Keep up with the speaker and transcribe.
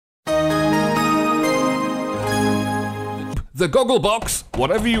The Gogglebox,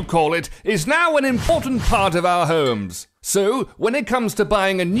 whatever you call it, is now an important part of our homes. So, when it comes to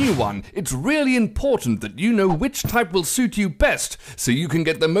buying a new one, it's really important that you know which type will suit you best, so you can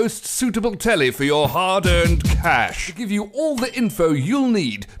get the most suitable telly for your hard-earned cash. To give you all the info you'll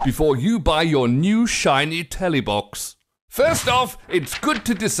need before you buy your new shiny telly box. First off, it's good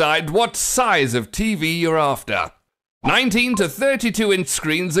to decide what size of TV you're after. 19 to 32 inch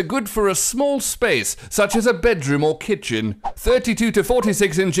screens are good for a small space, such as a bedroom or kitchen. 32 to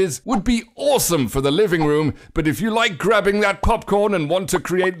 46 inches would be awesome for the living room, but if you like grabbing that popcorn and want to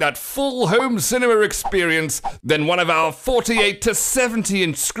create that full home cinema experience, then one of our 48 to 70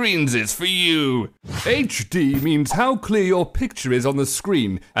 inch screens is for you. HD means how clear your picture is on the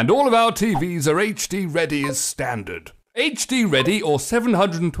screen, and all of our TVs are HD ready as standard. HD Ready or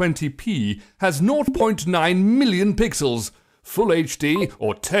 720p has 0.9 million pixels. Full HD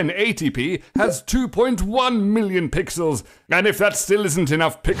or 1080p has 2.1 million pixels. And if that still isn't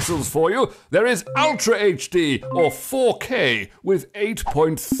enough pixels for you, there is Ultra HD or 4K with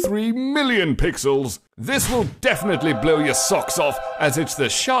 8.3 million pixels. This will definitely blow your socks off, as it's the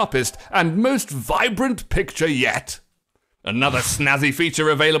sharpest and most vibrant picture yet. Another snazzy feature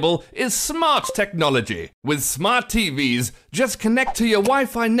available is smart technology. With smart TVs, just connect to your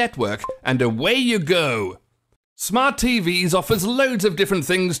Wi-Fi network and away you go. Smart TVs offers loads of different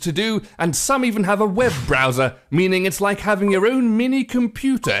things to do, and some even have a web browser, meaning it's like having your own mini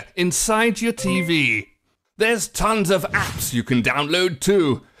computer inside your TV. There's tons of apps you can download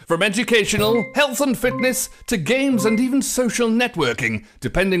too. From educational, health and fitness, to games and even social networking,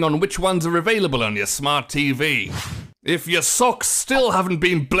 depending on which ones are available on your smart TV. If your socks still haven't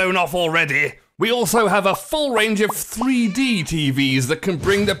been blown off already, we also have a full range of 3D TVs that can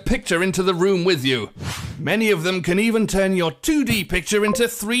bring the picture into the room with you. Many of them can even turn your 2D picture into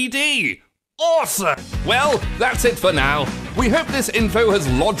 3D. Awesome! Well, that's it for now. We hope this info has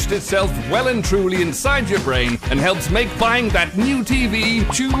lodged itself well and truly inside your brain and helps make buying that new TV,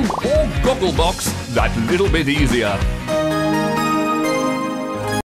 tube or Gogglebox that little bit easier.